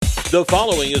The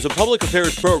following is a public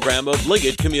affairs program of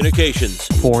Liggett Communications.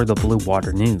 For the Blue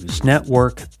Water News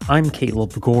Network, I'm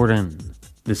Caleb Gordon.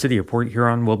 The city of Port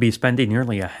Huron will be spending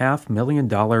nearly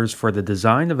 $500,000 for the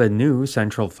design of a new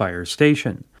central fire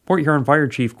station. Port Huron Fire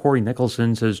Chief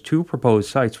Nicholson says 2 proposed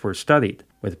sites were studied,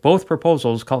 with both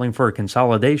proposals calling for a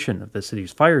consolidation of the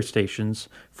city's fire stations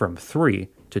from 3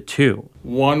 to 2.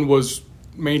 One was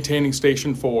maintaining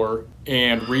Station 4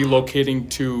 and relocating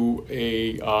to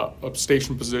a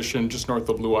station position just north of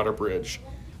the Blue Water Bridge.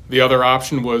 The other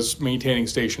option was maintaining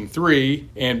Station 3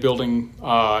 and building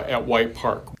at White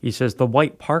Park. He says the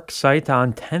White Park site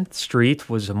on 10th Street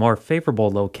was a more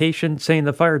favorable location, saying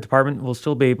the fire department will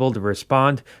still be able to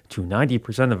respond to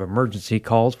 90% of emergency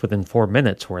calls within 4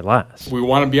 minutes or less. We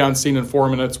want to be on scene in 4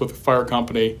 minutes with the fire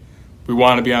company. We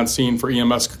want to be on scene for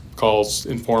EMS calls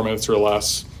in 4 minutes or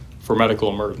less for medical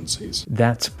emergencies.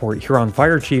 That's Port Huron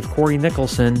Fire Chief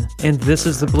Nicholson, and this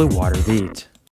is the Blue Water Beat.